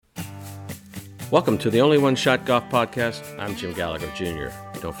Welcome to the Only One Shot Golf Podcast. I'm Jim Gallagher Jr.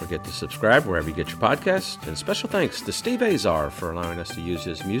 Don't forget to subscribe wherever you get your podcasts. And special thanks to Steve Azar for allowing us to use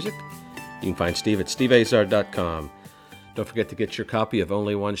his music. You can find Steve at steveazar.com. Don't forget to get your copy of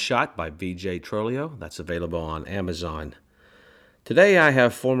Only One Shot by VJ Trolio. That's available on Amazon. Today I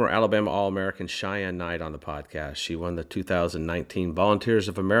have former Alabama All-American Cheyenne Knight on the podcast. She won the 2019 Volunteers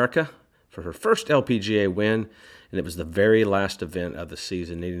of America for her first LPGA win, and it was the very last event of the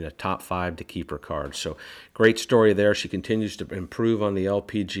season, needing a top 5 to keep her card. So great story there. She continues to improve on the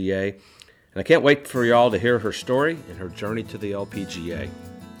LPGA, and I can't wait for y'all to hear her story and her journey to the LPGA.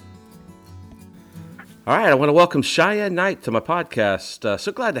 All right, I want to welcome Cheyenne Knight to my podcast.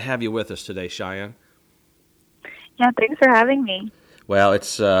 So glad to have you with us today, Cheyenne. Yeah, thanks for having me. Well,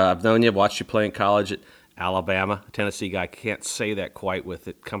 I've known you, watched you play in college at Alabama. A Tennessee guy can't say that quite with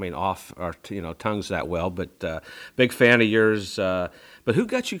it coming off our tongues that well, but big fan of yours. But who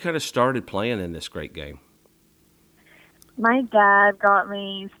got you kind of started playing in this great game? My dad got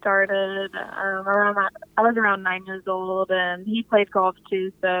me started I was around 9 years old, and he played golf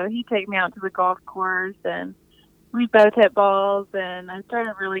too, so he'd take me out to the golf course, and we both hit balls, and I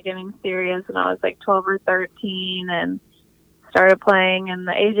started really getting serious when I was like 12 or 13, and started playing in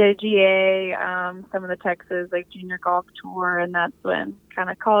the AJGA, some of the Texas Junior Golf Tour, and that's when kind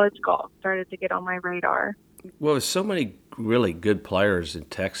of college golf started to get on my radar. Well, there's so many really good players in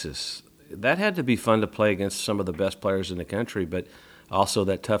Texas. That had to be fun to play against some of the best players in the country, but also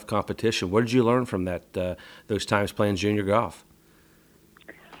that tough competition. What did you learn from those times playing junior golf?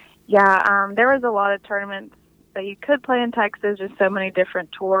 Yeah, there was a lot of tournaments that you could play in Texas, just so many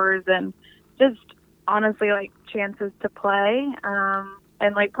different tours, and just honestly chances to play,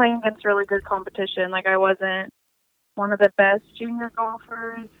 and playing against really good competition. I wasn't one of the best junior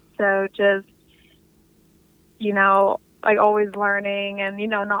golfers, so just always learning and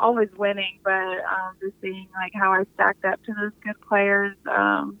not always winning, but just seeing how I stacked up to those good players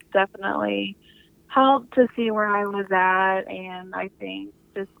definitely helped to see where I was at. And I think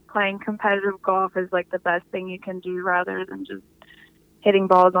just playing competitive golf is the best thing you can do rather than just hitting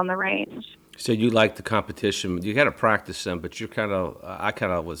balls on the range. So you like the competition. You got to practice some, but I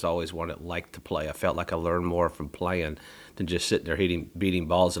kind of was always one that liked to play. I felt like I learned more from playing than just sitting there beating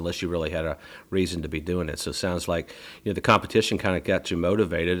balls unless you really had a reason to be doing it. So it sounds like the competition kind of got you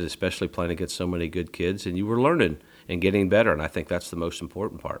motivated, especially playing against so many good kids, and you were learning and getting better, and I think that's the most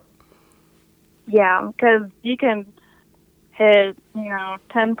important part. Yeah, because you can hit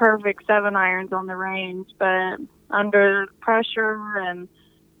 10 perfect 7-irons on the range, but under pressure and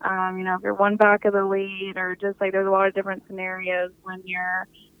if you're one back of the lead, or just there's a lot of different scenarios when you're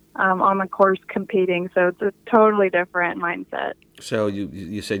on the course competing. So it's a totally different mindset. So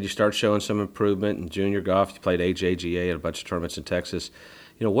you said you start showing some improvement in junior golf. You played AJGA at a bunch of tournaments in Texas.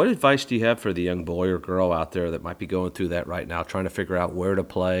 What advice do you have for the young boy or girl out there that might be going through that right now, trying to figure out where to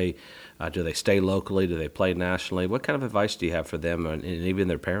play? Do they stay locally? Do they play nationally? What kind of advice do you have for them and even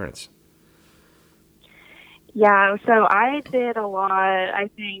their parents? Yeah, so I did a lot. I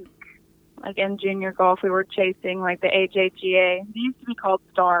think, in junior golf, we were chasing the AJGA. They used to be called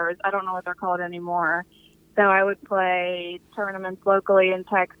Stars. I don't know what they're called anymore. So I would play tournaments locally in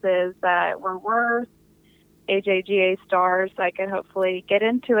Texas that were worth AJGA Stars, so I could hopefully get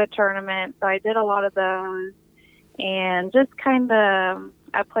into a tournament. So I did a lot of those, and just kind of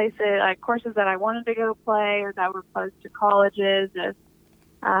at places, courses that I wanted to go play or that were close to colleges. Just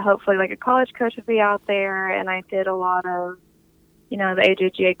hopefully a college coach would be out there, and I did a lot of the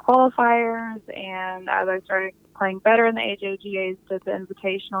AJGA qualifiers, and as I started playing better in the AJGAs, did the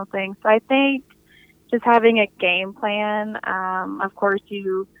invitational thing. So I think just having a game plan, of course, if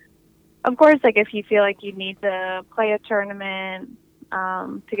you feel like you need to play a tournament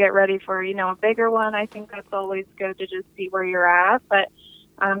to get ready for, a bigger one, I think that's always good to just see where you're at. But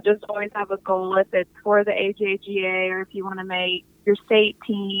just always have a goal if it's for the AJGA or if you want to make your state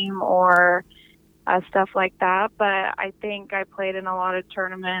team or stuff like that. But I think I played in a lot of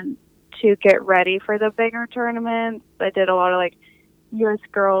tournaments to get ready for the bigger tournaments. I did a lot of U.S.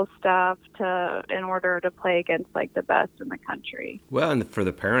 girls stuff in order to play against the best in the country. Well, and for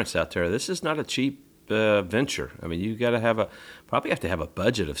the parents out there, this is not a cheap venture. I mean, you got to probably have to have a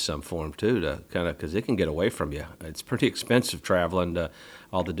budget of some form too, to because it can get away from you. It's pretty expensive traveling to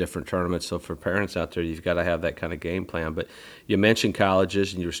all the different tournaments. So for parents out there, you've got to have that kind of game plan. But you mentioned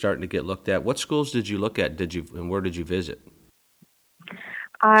colleges, and you were starting to get looked at. What schools did you look at? And where did you visit?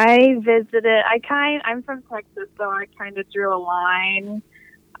 I visited. I'm from Texas, so I kind of drew a line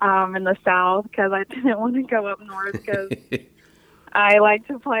in the South because I didn't want to go up north because I like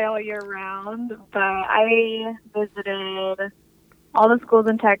to play all year round. But I visited all the schools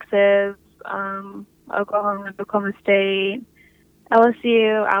in Texas. Oklahoma, Oklahoma State,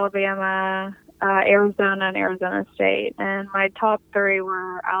 LSU, Alabama, Arizona, and Arizona State. And my top three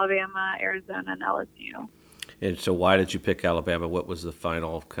were Alabama, Arizona, and LSU. And so why did you pick Alabama? What was the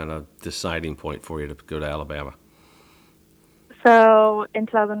final kind of deciding point for you to go to Alabama? So in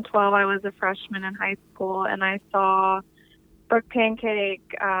 2012, I was a freshman in high school, and I saw Brooke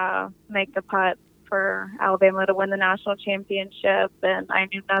Pancake make the putt for Alabama to win the national championship, and I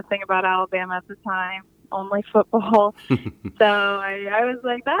knew nothing about Alabama at the time, only football. So I was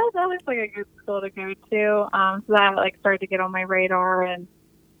like, that looks like a good school to go to. So that started to get on my radar, and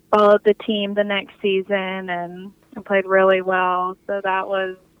followed the team the next season and played really well. So that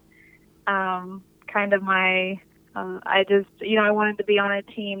was kind of my. I just, I wanted to be on a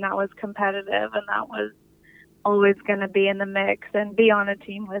team that was competitive, and that was always going to be in the mix, and be on a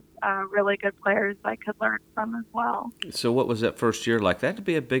team with really good players I could learn from as well. So what was that first year like? That had to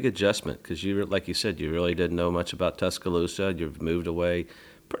be a big adjustment because like you said, you really didn't know much about Tuscaloosa. You've moved away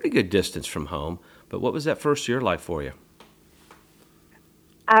pretty good distance from home. But what was that first year like for you?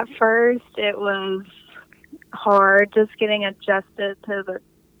 At first, it was hard just getting adjusted to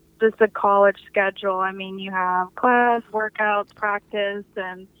the college schedule. I mean, you have class, workouts, practice,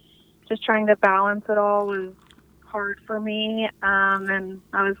 and just trying to balance it all was hard for me. And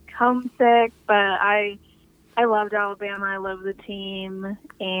I was homesick, but I loved Alabama. I loved the team,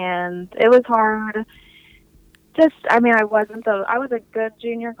 and it was hard. I was a good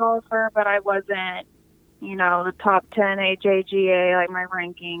junior golfer, but I wasn't, the top 10 AJGA. Like, my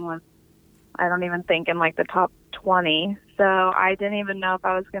ranking was, I don't even think, in the top 20. So I didn't even know if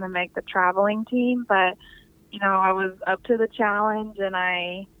I was going to make the traveling team, but I was up to the challenge, and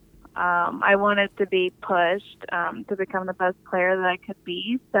I wanted to be pushed to become the best player that I could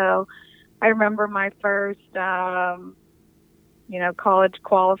be. So I remember my first college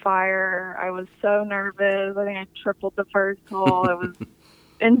qualifier. I was so nervous. I think I tripled the first hole. I was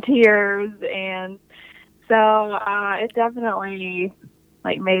in tears, and so it definitely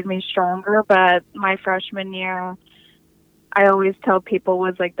made me stronger. But my freshman year, I always tell people,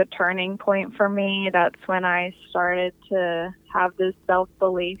 was the turning point for me. That's when I started to have this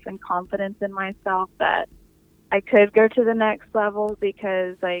self-belief and confidence in myself that I could go to the next level,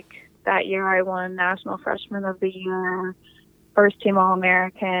 because that year I won National Freshman of the Year, first team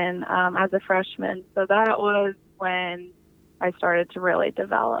All-American as a freshman. So that was when I started to really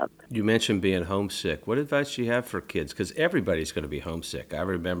develop. You mentioned being homesick. What advice do you have for kids? Because everybody's going to be homesick. I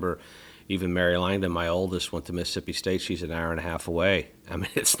remember even Mary Langdon, my oldest, went to Mississippi State. She's an hour and a half away. I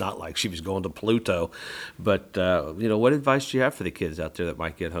mean, it's not like she was going to Pluto. But, what advice do you have for the kids out there that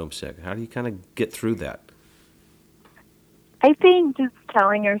might get homesick? How do you kind of get through that? I think just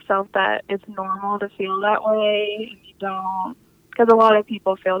telling yourself that it's normal to feel that way. And you don't, because a lot of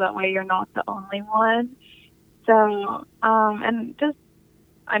people feel that way. You're not the only one. So, and just,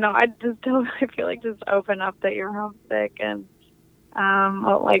 I feel like just open up that you're homesick, and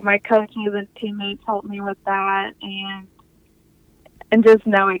my coaches and teammates helped me with that, and just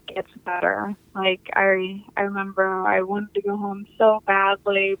know it gets better. I remember I wanted to go home so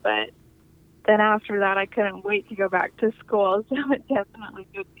badly, but then after that I couldn't wait to go back to school, so it definitely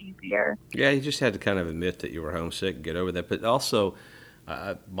gets easier. Yeah, you just had to kind of admit that you were homesick and get over that. But also,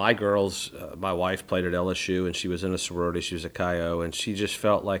 my girls, my wife played at LSU, and she was in a sorority. She was a Chi-O, and she just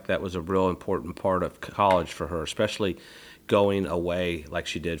felt like that was a real important part of college for her, especially going away like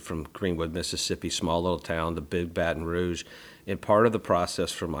she did from Greenwood, Mississippi, small little town, to big Baton Rouge. And part of the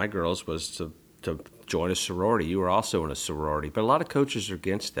process for my girls was to join a sorority. You were also in a sorority, but a lot of coaches are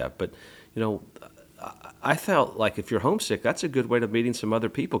against that. But, I felt like if you're homesick, that's a good way of meeting some other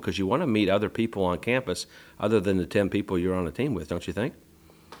people, because you want to meet other people on campus other than the 10 people you're on a team with, don't you think?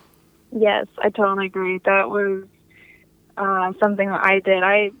 Yes, I totally agree. That was something that I did.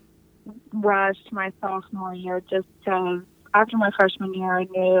 I rushed my sophomore year just because after my freshman year,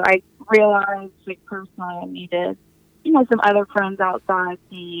 I realized personally I needed, some other friends outside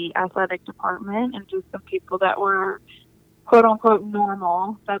the athletic department, and just some people that were quote unquote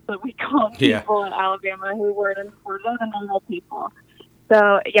normal. That's what we call people in Alabama who weren't in sports, the normal people.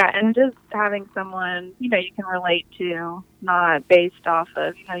 So and just having someone, you can relate to, not based off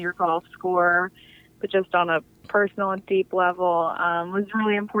of, your golf score, but just on a personal and deep level, was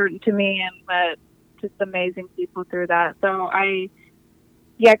really important to me, and met just amazing people through that. So I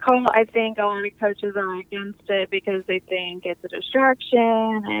think a lot of coaches are against it because they think it's a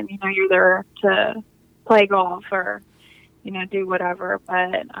distraction, and, you're there to play golf or, do whatever.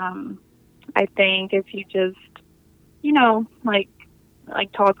 But I think if you just,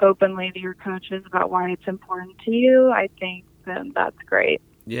 talk openly to your coaches about why it's important to you, I think then that's great.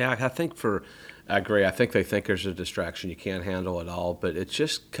 Yeah, I agree. I think they think there's a distraction. You can't handle it all, but it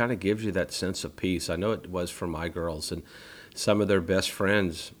just kind of gives you that sense of peace. I know it was for my girls, and some of their best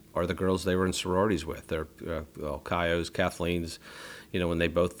friends are the girls they were in sororities with. They're Kayo's, Kathleen's. When they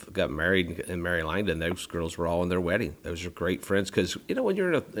both got married in Mary Langdon, those girls were all in their wedding. Those are great friends because when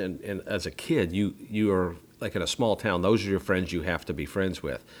you're as a kid, you are like in a small town. Those are your friends you have to be friends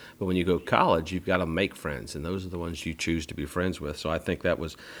with. But when you go to college, you've got to make friends, and those are the ones you choose to be friends with. So I think that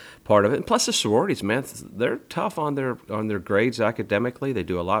was part of it. And plus, the sororities, man, they're tough on their grades academically. They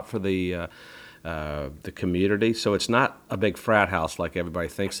do a lot for the community. So it's not a big frat house like everybody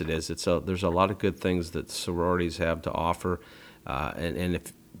thinks it is. There's a lot of good things that sororities have to offer. And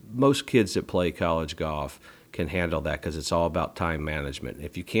if most kids that play college golf can handle that because it's all about time management.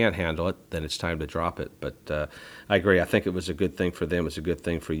 If you can't handle it, then it's time to drop it. But I agree. I think it was a good thing for them. It's a good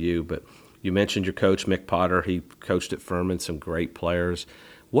thing for you. But you mentioned your coach, Mick Potter. He coached at Furman, some great players.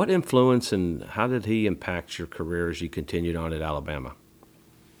 What influence and how did he impact your career as you continued on at Alabama?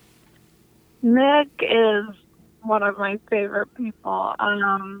 Nick is one of my favorite people.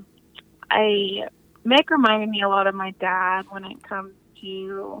 Mick reminded me a lot of my dad when it comes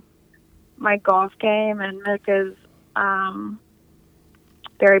to my golf game, and Mick is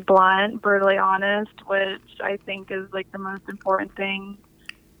very blunt, brutally honest, which I think is like the most important thing.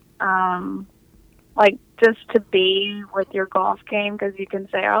 Like just to be with your golf game, because you can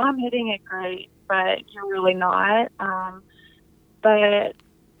say, "Oh, I'm hitting it great," but you're really not. But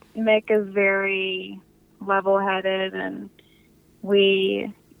Mick is very level-headed, and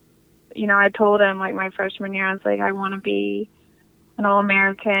I told him like my freshman year, I was like, I want to be an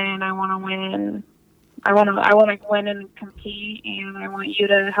All-American. I want to win. I want to win and compete, and I want you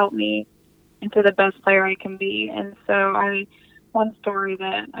to help me into the best player I can be. And so one story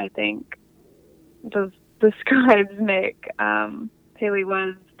that I think just describes Mick, who he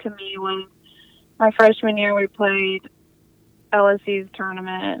was to me, was my freshman year. We played LSU's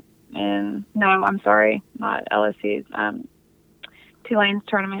tournament, and no, I'm sorry, not LSU's, Tulane's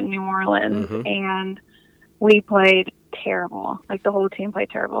tournament in New Orleans, and we played terrible. Like the whole team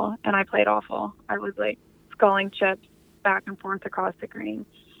played terrible, and I played awful. I was like sculling chips back and forth across the green.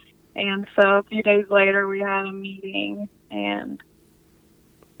 And so a few days later, we had a meeting, and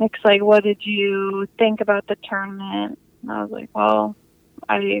Nick's like, "What did you think about the tournament?" And I was like, "Well,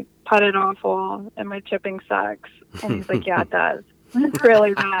 I putted awful, and my chipping sucks." And he's like, "Yeah, it does. It's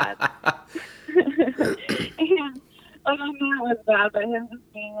really bad." And like, I knew it was bad, but him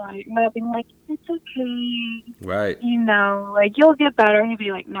just being like, not being like, "It's okay. Right. Like, you'll get better." And he'd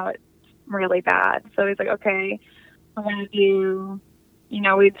be like, "No, it's really bad." So he's like, "Okay, we're going to do,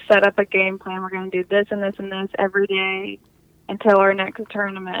 we'd set up a game plan. We're going to do this and this and this every day until our next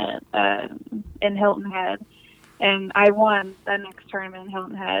tournament in Hilton Head." And I won that next tournament in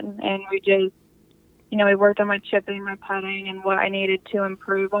Hilton Head. And we just, we worked on my chipping, my putting, and what I needed to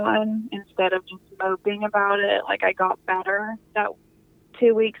improve on instead of just moping about it. Like, I got better that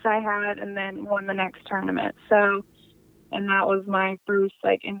 2 weeks I had, and then won the next tournament. So, and that was my first,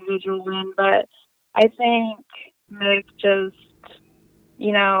 like, individual win. But I think Mick just,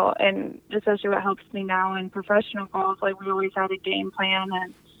 and especially what helps me now in professional golf, like, we always had a game plan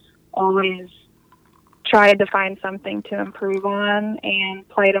and always tried to find something to improve on and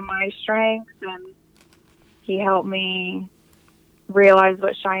play to my strengths. And he helped me realize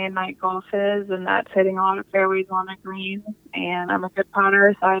what Cheyenne Night golf is, and that's hitting a lot of fairways on the green. And I'm a good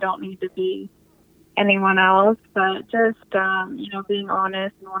putter, so I don't need to be anyone else, but just, being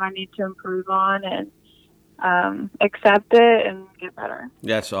honest and what I need to improve on, and accept it and get better.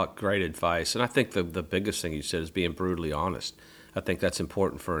 That's all great advice. And I think the biggest thing you said is being brutally honest. I think that's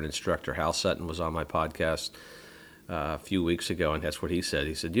important for an instructor. Hal Sutton was on my podcast a few weeks ago, and that's what he said.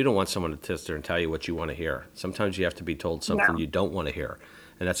 He said, you don't want someone to sit there and tell you what you want to hear. Sometimes you have to be told something you don't want to hear,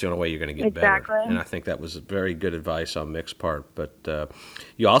 and that's the only way you're going to get better. And I think that was very good advice on Mick's part. But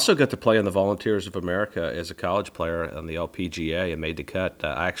you also got to play on the Volunteers of America as a college player on the LPGA and made the cut.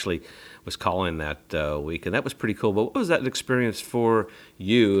 I actually was calling that week, and that was pretty cool. But what was that experience for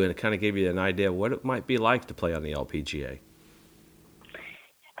you? And it kind of gave you an idea of what it might be like to play on the LPGA.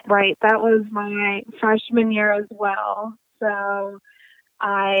 Right. That was my freshman year as well. So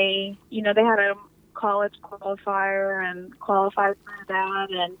they had a college qualifier and qualified for that.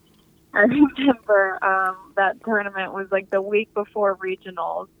 And I remember that tournament was like the week before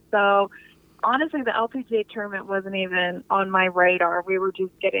regionals. So honestly, the LPGA tournament wasn't even on my radar. We were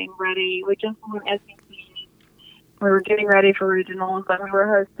just getting ready. We just won SEC. We were getting ready for regionals, and we were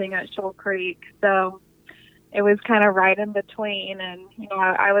hosting at Shoal Creek. So it was kind of right in between, and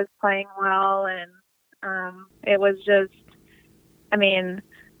I was playing well, and it was just,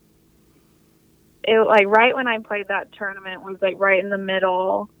 it like right when I played that tournament was like right in the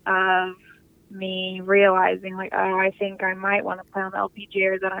middle of me realizing like, oh, I think I might want to play on the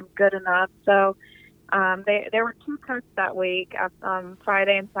LPGA or that I'm good enough. So there were 2 cuts that week,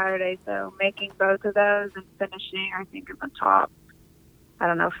 Friday and Saturday. So making both of those and finishing, I think, in the top, I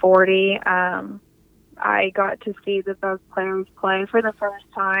don't know, 40. I got to see the best players play for the first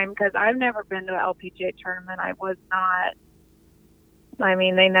time because I've never been to an LPGA tournament. I was not. I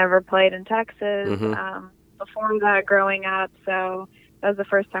mean, they never played in Texas before that growing up. So that was the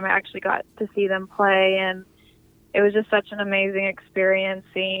first time I actually got to see them play. And it was just such an amazing experience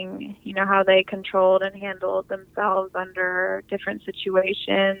seeing, you know, how they controlled and handled themselves under different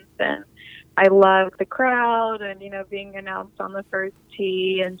situations. And I loved the crowd and, you know, being announced on the first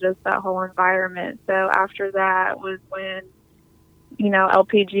tee and just that whole environment. So after that was when, you know,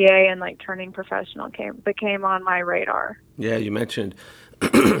 LPGA and like turning professional became on my radar. Yeah, you mentioned,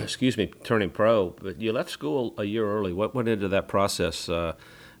 excuse me, turning pro, but you left school a year early. What went into that process to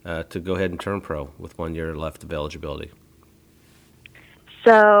go ahead and turn pro with 1 year left of eligibility?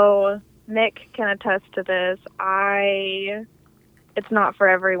 So Nick can attest to this. It's not for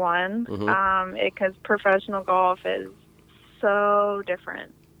everyone because professional golf is so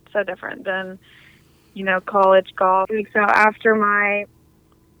different than, you know, college golf. So after my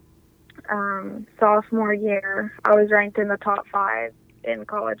sophomore year, I was ranked in the top 5 in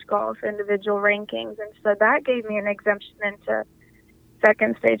college golf individual rankings, and so that gave me an exemption into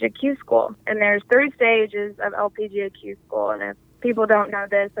second stage of Q school. And there's 3 stages of LPGA Q school, and if people don't know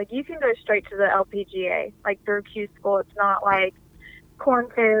this, like you can go straight to the LPGA like through Q school. It's not like Corn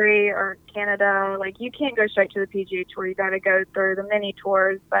Ferry or Canada. Like you can't go straight to the PGA Tour. You got to go through the mini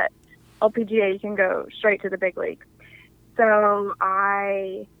tours, but LPGA you can go straight to the big league. So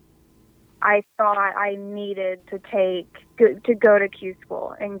I thought I needed to go to Q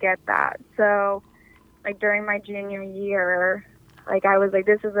school and get that. So like during my junior year, like I was like,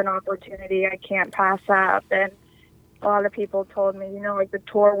 this is an opportunity I can't pass up. And a lot of people told me, you know, like the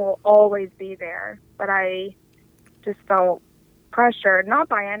tour will always be there. But I just felt pressured, not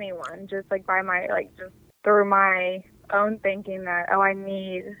by anyone, just like by my, like just through my own thinking that, oh, I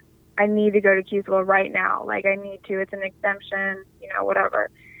need to go to Q school right now. Like I need to, it's an exemption, you know, whatever.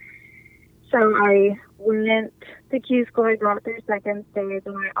 So I went to Q school. I got through second stage,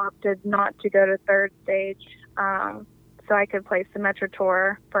 and I opted not to go to third stage, so I could play Symetra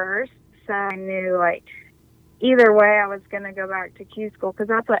Tour first. So I knew, like, either way, I was going to go back to Q school because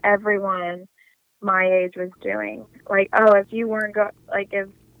that's what everyone my age was doing. Like, oh, if people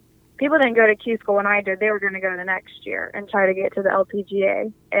didn't go to Q school when I did, they were going to go the next year and try to get to the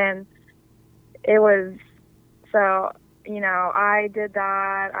LPGA. And it was so. You know, I did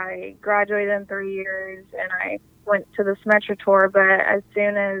that. I graduated in 3 years, and I went to the Symetra Tour. But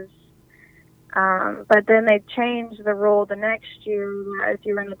but then they changed the rule the next year that if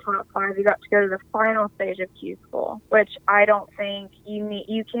you were in the top 5, you got to go to the final stage of Q school, which I don't think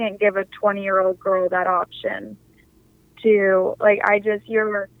you can't give a 20-year-old girl that option to, like,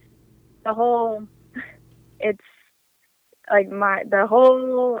 it's like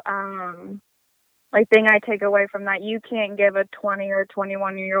like thing I take away from that, you can't give a 20 or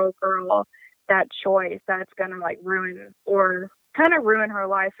 21-year-old girl that choice that's going to like ruin her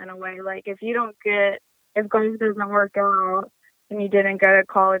life in a way. Like if golf doesn't work out and you didn't get a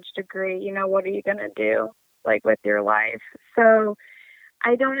college degree, you know, what are you going to do like with your life? So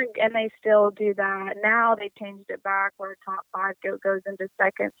and they still do that. Now they changed it back where top 5 goes into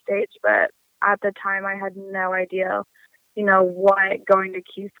second stage. But at the time I had no idea, you know, what going to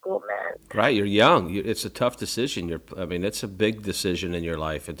Q school meant. Right, you're young. It's a tough decision. It's a big decision in your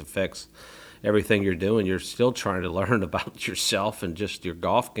life. It affects everything you're doing. You're still trying to learn about yourself and just your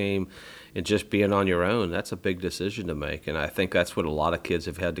golf game and just being on your own. That's a big decision to make, and I think that's what a lot of kids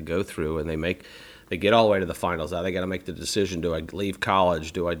have had to go through. And they get all the way to the finals. Now they got to make the decision: do I leave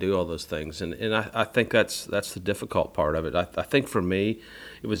college? Do I do all those things? And I think that's the difficult part of it. I think for me,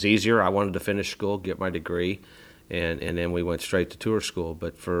 it was easier. I wanted to finish school, get my degree. And then we went straight to tour school.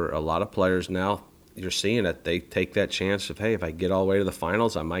 But for a lot of players now, you're seeing it. They take that chance of, hey, if I get all the way to the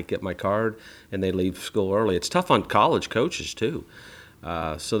finals, I might get my card, and they leave school early. It's tough on college coaches too.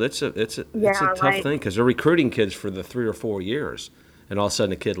 So it's a tough thing because they're recruiting kids for the 3 or 4 years, and all of a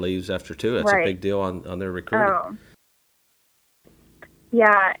sudden a kid leaves after 2. It's a big deal on their recruiting. Oh.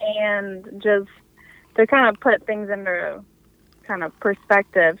 Yeah, and just to kind of put things into kind of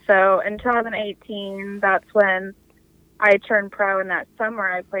perspective. So in 2018, that's when I turned pro. In that summer,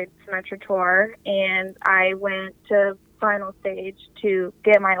 I played Symetra Tour, and I went to final stage to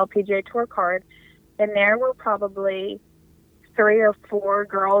get my LPGA Tour card. And there were probably 3 or 4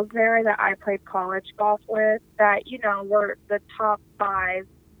 girls there that I played college golf with that, were the top 5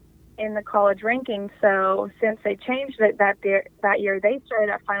 in the college rankings. So since they changed it that year, they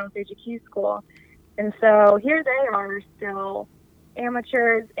started at Final Stage of Q School. And so here they are still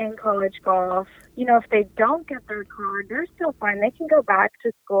amateurs in college golf. If they don't get their card, they're still fine. They can go back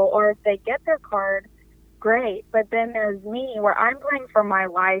to school, or if they get their card, great. But then there's me where I'm playing for my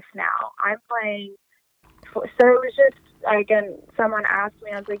life now. I'm playing. So it was just, again, someone asked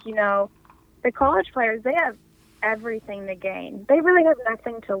me, I was like, the college players, they have everything to gain. They really have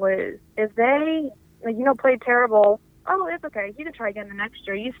nothing to lose. If they, play terrible, oh, it's okay. You can try again the next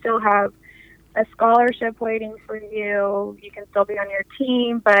year. You still have a scholarship waiting for you. You can still be on your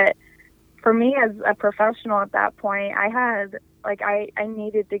team. But for me as a professional at that point, I had, I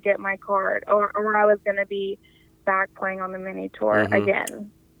needed to get my card or I was going to be back playing on the mini tour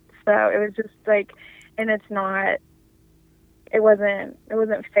again. So it was just and it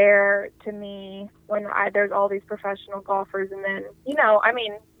wasn't fair to me when there's all these professional golfers, and then,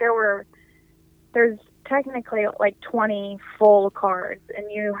 there's technically 20 full cards, and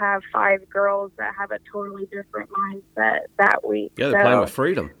you have 5 girls that have a totally different mindset that week. Yeah, they're playing with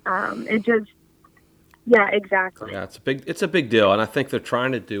freedom. Yeah, exactly. Yeah, it's a big deal, and I think they're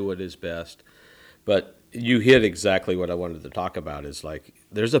trying to do what is best. But you hit exactly what I wanted to talk about. Is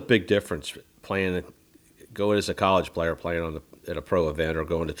there's a big difference going as a college player, playing at a pro event or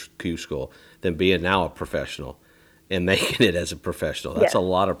going to Q school, than being now a professional and making it as a professional. That's a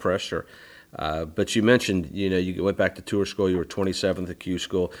lot of pressure. But you mentioned, you went back to tour school. You were 27th at Q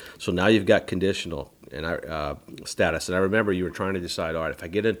school, so now you've got conditional and status. And I remember you were trying to decide, all right, if I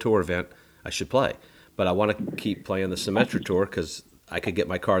get a tour event, I should play, but I want to keep playing the Symetra Tour because I could get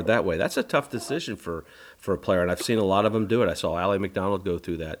my card that way. That's a tough decision for a player, and I've seen a lot of them do it. I saw Allie McDonald go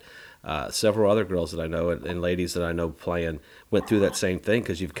through that. Several other girls that I know and ladies that I know playing went through that same thing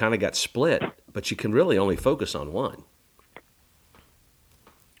because you've kind of got split, but you can really only focus on one.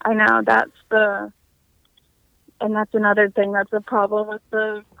 I know, and that's another thing that's a problem with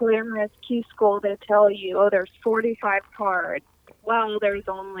the glamorous Q school. They tell you, oh, there's 45 cards. Well, there's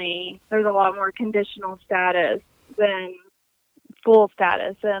a lot more conditional status than full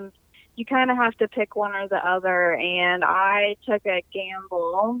status, and you kind of have to pick one or the other. And I took a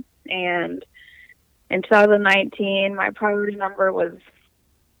gamble, and in 2019, my priority number was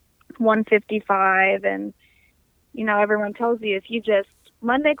 155, and everyone tells you if you just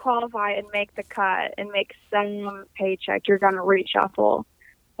Monday qualify and make the cut and make some paycheck, you're going to reshuffle.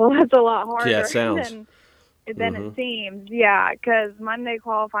 Well, that's a lot harder than it seems. Yeah, because Monday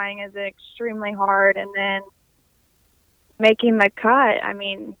qualifying is extremely hard, and then making the cut,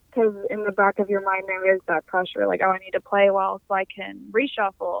 because in the back of your mind there is that pressure, I need to play well so I can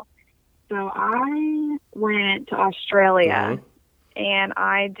reshuffle. So I went to Australia, and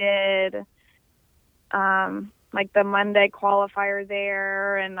I did the Monday qualifier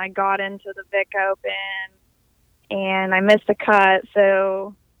there, and I got into the Vic Open, and I missed the cut.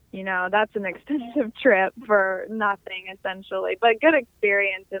 So, that's an expensive trip for nothing essentially, but good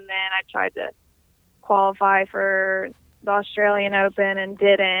experience. And then I tried to qualify for the Australian Open and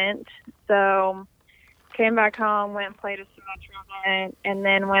didn't. So came back home, went and played a Symetra event, and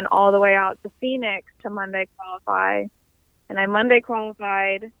then went all the way out to Phoenix to Monday qualify. And I Monday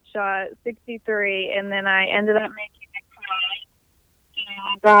qualified, shot 63, and then I ended up making the cut.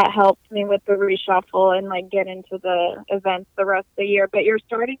 And that helped me with the reshuffle and get into the events the rest of the year. But you're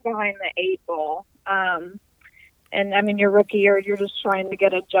starting behind the 8 ball. And your rookie year, you're just trying to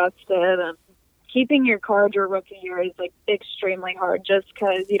get adjusted, and keeping your card your rookie year is extremely hard just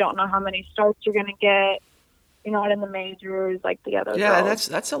because you don't know how many starts you're going to get. You're not in the majors like the other girls.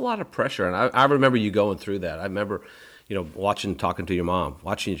 That's a lot of pressure. And I remember you going through that. I remember, talking to your mom,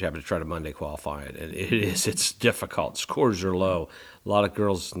 watching you have to try to Monday qualify it. And it's difficult. Scores are low. A lot of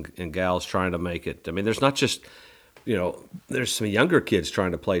girls and gals trying to make it. There's not just, there's some younger kids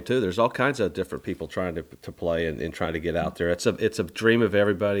trying to play too. There's all kinds of different people trying to play and trying to get out there. It's a dream of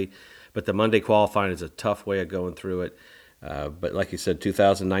everybody. But the Monday qualifying is a tough way of going through it. But like you said,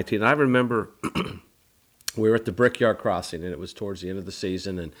 2019, I remember we were at the Brickyard Crossing, and it was towards the end of the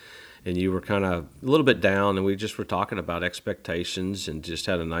season, and you were kind of a little bit down, and we just were talking about expectations and just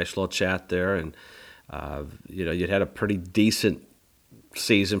had a nice little chat there. And, you'd had a pretty decent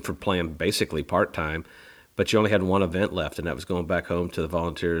season for playing basically part-time, but you only had one event left, and that was going back home to the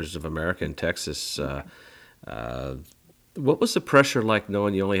Volunteers of America in Texas. What was the pressure like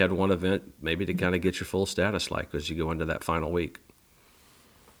knowing you only had one event, maybe to kind of get your full status as you go into that final week?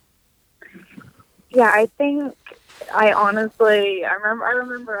 Yeah, I think I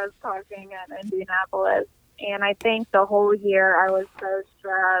remember us talking at Indianapolis, And I think the whole year I was so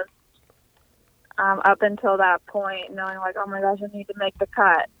stressed up until that point, knowing like, oh my gosh, I need to make the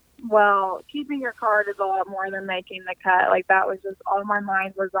cut. Well, keeping your card is a lot more than making the cut. Like that was just all my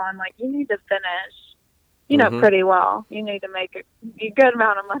mind was on. Like you need to finish, pretty well. You need to make a good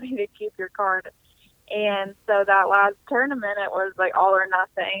amount of money to keep your card. And so that last tournament, it was like all or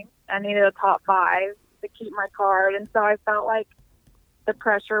nothing. I needed a top 5 to keep my card, and so I felt like the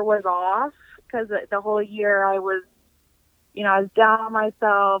pressure was off because the whole year I was down on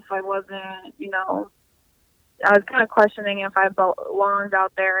myself. I wasn't, I was kind of questioning if I belonged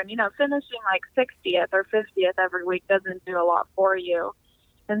out there. And, finishing like 60th or 50th every week doesn't do a lot for you.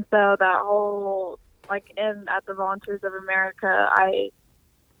 And so that whole, like at the Volunteers of America, I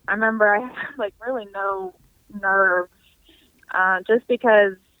remember I had like really no nerves, just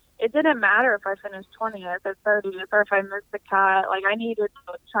because it didn't matter if I finished 20th or 30th or if I missed the cut. Like I needed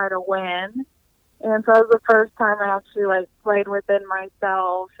to try to win. And so it was the first time I actually like played within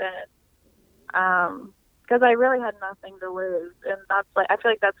myself, and because I really had nothing to lose. And that's like, I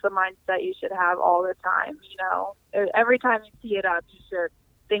feel like that's the mindset you should have all the time. Every time you tee it up, you should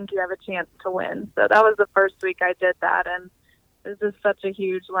think you have a chance to win. So that was the first week I did that, and it was just such a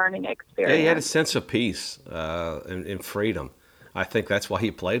huge learning experience. Yeah, he had a sense of peace and freedom. I think that's why he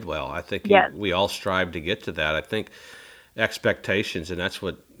played well. I think we all strive to get to that. I think expectations, and that's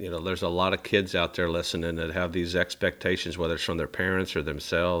what, there's a lot of kids out there listening that have these expectations, whether it's from their parents or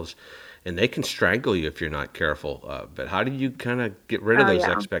themselves, and they can strangle you if you're not careful. But how do you kind of get rid of those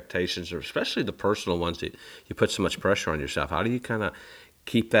expectations, or especially the personal ones that you put so much pressure on yourself? How do you kind of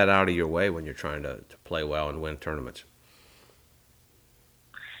keep that out of your way when you're trying to play well and win tournaments?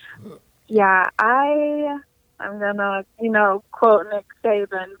 Yeah, I'm gonna, quote Nick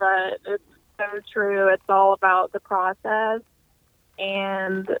Saban, but it's so true. It's all about the process.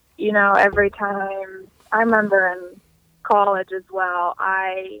 And, every time, I remember in college as well,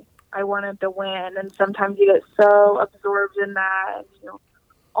 I wanted to win. And sometimes you get so absorbed in that, and you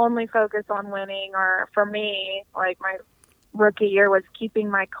only focus on winning. Or for me, like my rookie year was keeping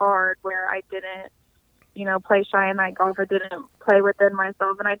my card, where I didn't, play shy in night golf. I didn't play within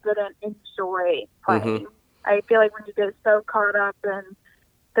myself, and I didn't enjoy playing. I feel like when you get so caught up in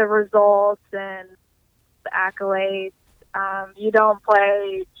the results and the accolades, you don't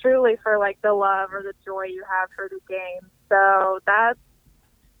play truly for like the love or the joy you have for the game. So that's,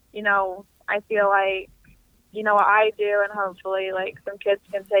 I feel like, what I do, and hopefully like some kids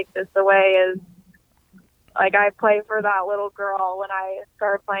can take this away, is like I play for that little girl when I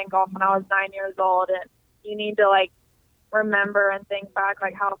started playing golf when I was 9 years old, and you need to like remember and think back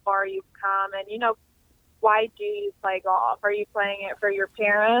like how far you've come, and why do you play golf? Are you playing it for your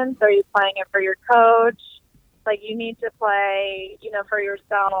parents? Are you playing it for your coach? Like you need to play, for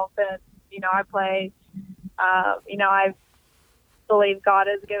yourself. And I play, I believe God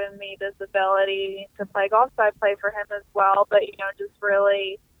has given me this ability to play golf, so I play for Him as well. But just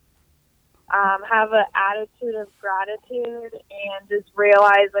really have an attitude of gratitude, and just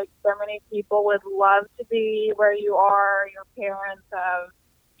realize like so many people would love to be where you are. Your parents have,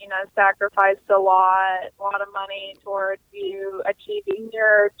 sacrificed a lot of money towards you achieving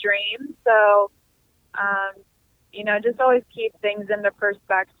your dreams. So, just always keep things into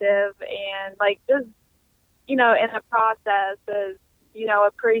perspective, and like just, in the process is,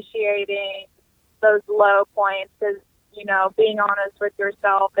 appreciating those low points is, being honest with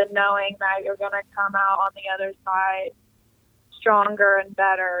yourself and knowing that you're going to come out on the other side stronger and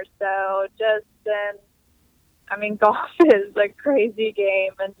better. So golf is a crazy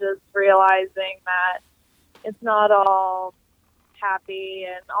game, and just realizing that it's not all happy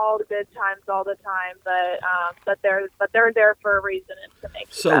and all the good times all the time, but they're there for a reason and to make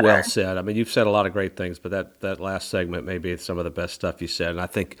it better. Well said. I mean, you've said a lot of great things, but that last segment may be some of the best stuff you said. And I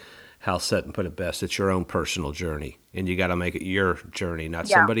think Hal Sutton put it best. It's your own personal journey, and you got to make it your journey, not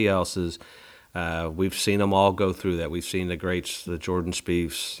somebody else's. We've seen them all go through that. We've seen the greats, the Jordan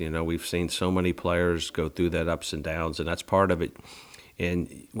Spieths. We've seen so many players go through that ups and downs, and that's part of it.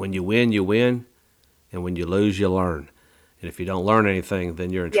 And when you win, you win, and when you lose, you learn. And if you don't learn anything, then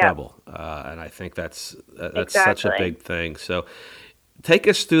you're in trouble. And I think that's such a big thing. So take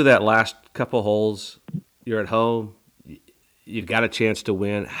us through that last couple holes. You're at home. You got a chance to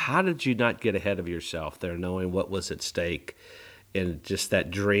win. How did you not get ahead of yourself there, knowing what was at stake? And just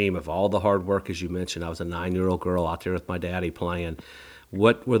that dream of all the hard work, as you mentioned. I was a 9-year-old girl out there with my daddy playing.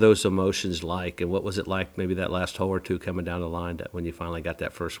 What were those emotions like, and what was it like maybe that last hole or two coming down the line when you finally got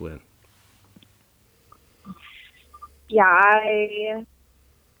that first win? Yeah, I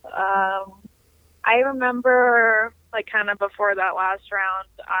remember, like, kind of before that last round,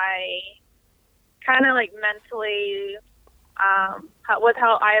 I kind of like mentally, with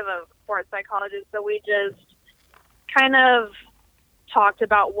how I have a sports psychologist, so we just kind of talked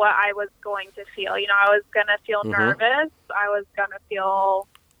about what I was going to feel. You know, I was going to feel nervous. I was going to feel,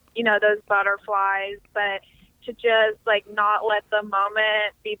 you know, those butterflies, but to just like not let the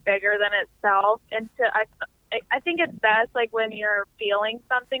moment be bigger than itself. And I think it's best like when you're feeling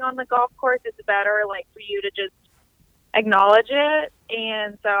something on the golf course, it's better like for you to just acknowledge it.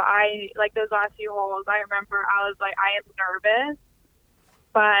 And so I like those last few holes, I remember I was like, I am nervous,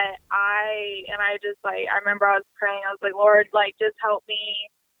 but I remember I was praying. I was like, Lord, like just help me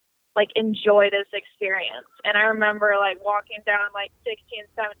like enjoy this experience. And I remember like walking down like 16,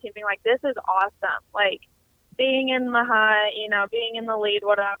 17, being like, this is awesome. Like being in the hunt, you know, being in the lead,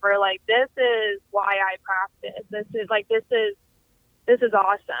 whatever, like this is why I practice. This is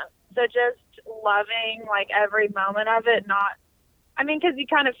awesome. So just loving like every moment of it, not, I mean, cause you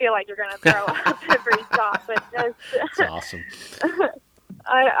kind of feel like you're going to throw up every shot, but just, it's awesome.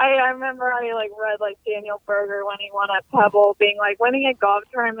 I remember I like read like Daniel Berger when he won at Pebble, being like winning a golf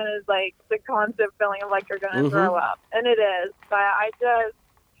tournament is like the constant feeling of like you're gonna throw up, and it is. But I just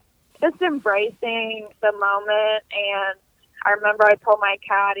embracing the moment, and I remember I told my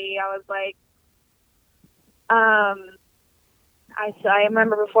caddy, I was like, I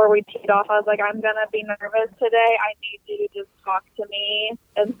remember before we teed off, I was like, I'm gonna be nervous today. I need you to just talk to me,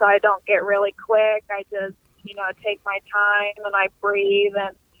 and so I don't get really quick. I just take my time and I breathe.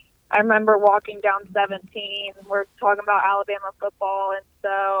 And I remember walking down 17, we're talking about Alabama football. And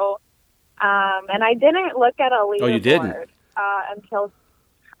so, and I didn't look at a leaderboard. Oh, you didn't? Until,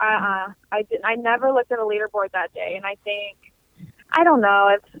 I never looked at a leaderboard that day. And I think, I don't know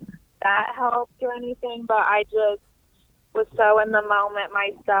if that helped or anything, but I just was so in the moment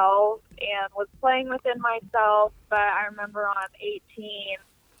myself and was playing within myself. But I remember on 18,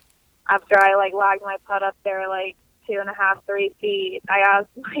 after I like lagged my putt up there like 2.5, 3 feet, I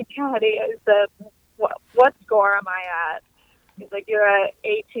asked my caddy, I said, what score am I at? He's like, you're at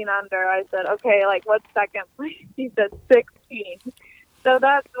 18 under. I said, okay, like what's second place? He said 16. So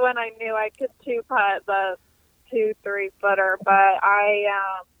that's when I knew I could two putt the 2-3 footer. But I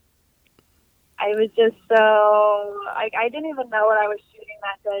was just so, I didn't even know what I was shooting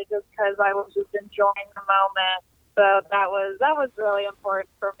that day just because I was just enjoying the moment. So that was really important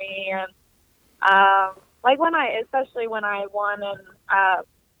for me. And like especially when I won and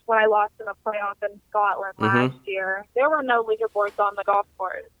when I lost in a playoff in Scotland last year, there were no leaderboards on the golf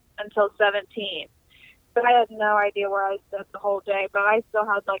course until 17. But I had no idea where I stood the whole day. But I still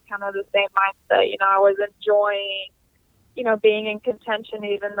had like kind of the same mindset. You know, I was enjoying, being in contention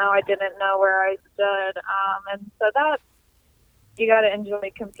even though I didn't know where I stood. And so that you got to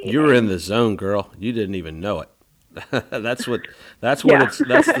enjoy competing. You were in the zone, girl. You didn't even know it. That's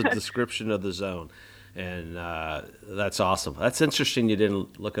the description of the zone. And that's awesome. That's interesting you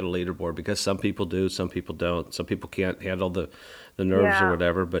didn't look at a leaderboard because some people do, some people don't. Some people can't handle the nerves or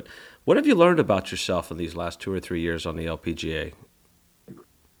whatever. But what have you learned about yourself in these last 2 or 3 years on the LPGA?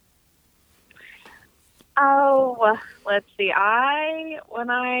 Oh, let's see.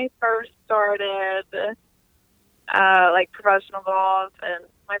 When I first started like professional golf and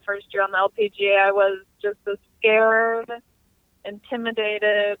my first year on the LPGA, I was just a scared,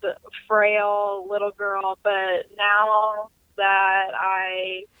 intimidated, frail little girl. But now that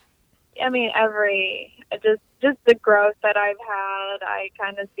just the growth that I've had, I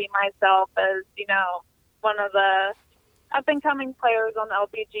kind of see myself as, one of the up and coming players on the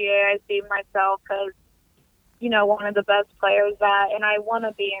LPGA. I see myself as, one of the best players and I want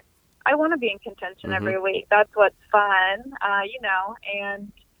to be in contention every week. That's what's fun,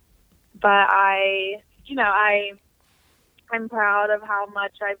 but I'm proud of how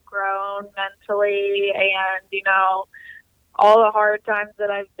much I've grown mentally and, all the hard times that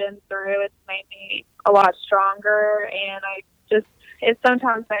I've been through, it's made me a lot stronger. And it's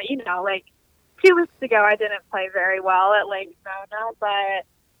sometimes that, like 2 weeks ago, I didn't play very well at Lake Nona, but,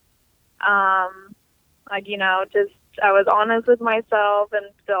 I was honest with myself and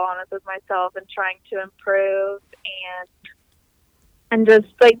still honest with myself and trying to improve and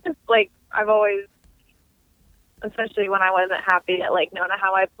just I've always, especially when I wasn't happy at Lake Nona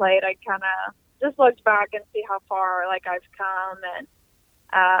how I played, I kind of just looked back and see how far I've come, and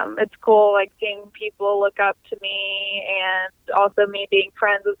it's cool seeing people look up to me and also me being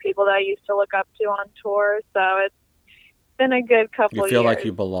friends with people that I used to look up to on tour. So it's been a good couple years. You feel like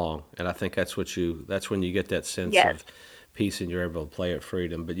you belong, and I think that's when you get that sense of peace and you're able to play at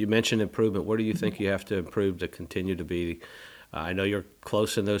freedom. But you mentioned improvement. What do you think you have to improve to continue to be I know you're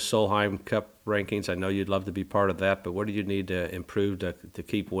close in those Solheim Cup rankings. I know you'd love to be part of that, but what do you need to improve to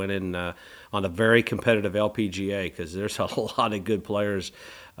keep winning on a very competitive LPGA? Because there's a lot of good players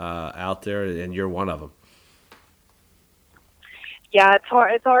out there, and you're one of them. Yeah, it's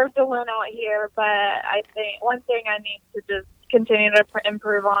hard. It's hard to win out here, but I think one thing I need to just continue to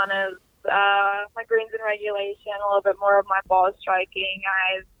improve on is my greens and regulation, a little bit more of my ball striking.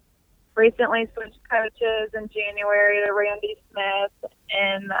 I've recently switched coaches in January to Randy Smith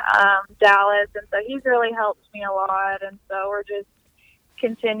in Dallas, and so he's really helped me a lot. And so we're just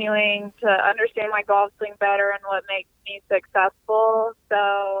continuing to understand my golf swing better and what makes me successful.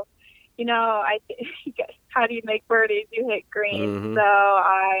 So, you know, how do you make birdies? You hit greens. So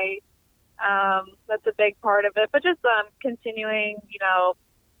that's a big part of it. But just continuing, you know,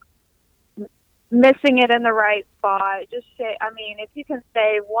 missing it in the right spot. Just if you can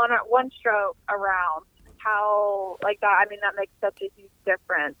stay one stroke around, how like that, that makes such a huge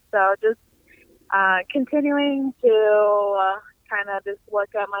difference. So just continuing to kind of just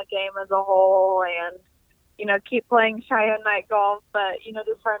look at my game as a whole and, you know, keep playing Cheyenne night golf, but, you know,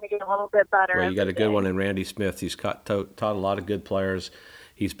 just trying to get a little bit better. Well, you got a good one in Randy Smith. He's taught a lot of good players.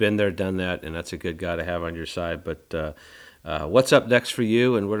 He's been there, done that, and that's a good guy to have on your side. But what's up next for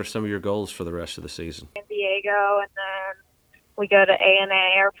you, and what are some of your goals for the rest of the season? San Diego, and then we go to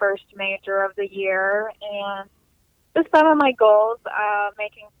ANA, our first major of the year, and just some of my goals.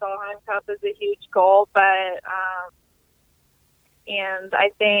 Making Solheim Cup is a huge goal, but and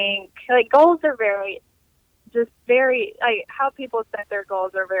I think like goals are very how people set their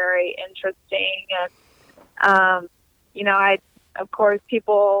goals are very interesting, and you know, of course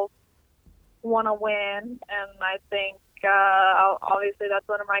people want to win, and I think obviously that's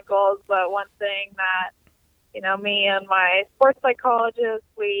one of my goals. But one thing that, you know, me and my sports psychologist,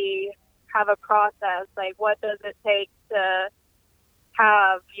 we have a process, like what does it take to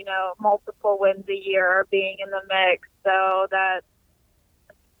have, you know, multiple wins a year being in the mix. So that's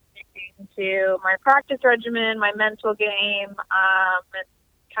to my practice regimen, my mental game,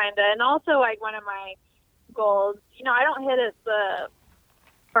 and also like one of my goals, you know, I don't hit it the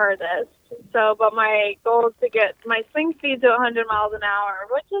furthest. So, but my goal is to get my swing speed to 100 miles an hour,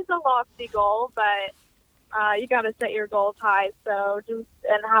 which is a lofty goal, but you got to set your goals high. So,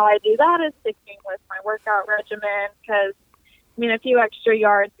 and how I do that is sticking with my workout regimen, because a few extra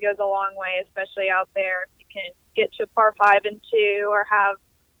yards goes a long way, especially out there. If you can get to par 5 and 2, or have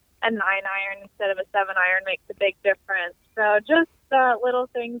a 9-iron instead of a 7-iron, makes a big difference. So, just little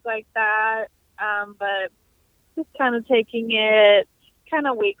things like that, but just kind of taking it kind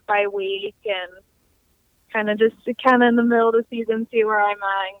of week by week, and kind of in the middle of the season, see where I'm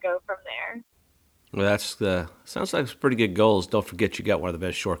at and go from there. Well, sounds like some pretty good goals. Don't forget you got one of the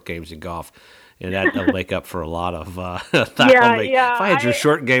best short games in golf, and that'll make up for a lot of If I had your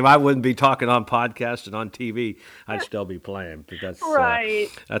short game, I wouldn't be talking on podcast and on TV. I'd still be playing. But that's right.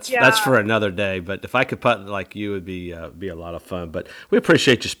 That's for another day. But if I could putt like you, it'd be a lot of fun. But we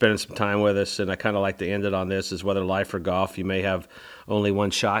appreciate you spending some time with us, and I kind of like to end it on this: is whether life or golf, you may have only one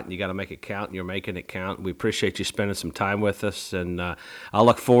shot, and you got to make it count, and you're making it count. We appreciate you spending some time with us, and I'll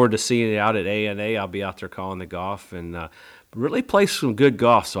look forward to seeing you out at ANA. I'll be out there calling the golf, and really play some good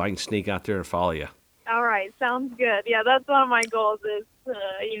golf so I can sneak out there and follow you. All right, sounds good. Yeah, that's one of my goals is,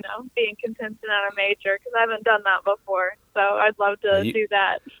 being contented at a major, because I haven't done that before. So I'd love to do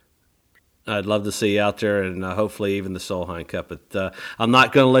that. I'd love to see you out there, and hopefully even the Solheim Cup. But I'm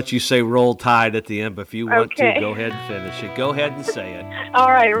not going to let you say Roll Tide at the end, but if you want to, go ahead and finish it. Go ahead and say it. All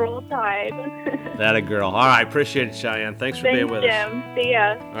right, Roll Tide. That a girl. All right, appreciate it, Cheyenne. Thanks for being with Jim. us. See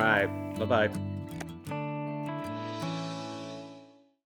ya. All right, bye-bye.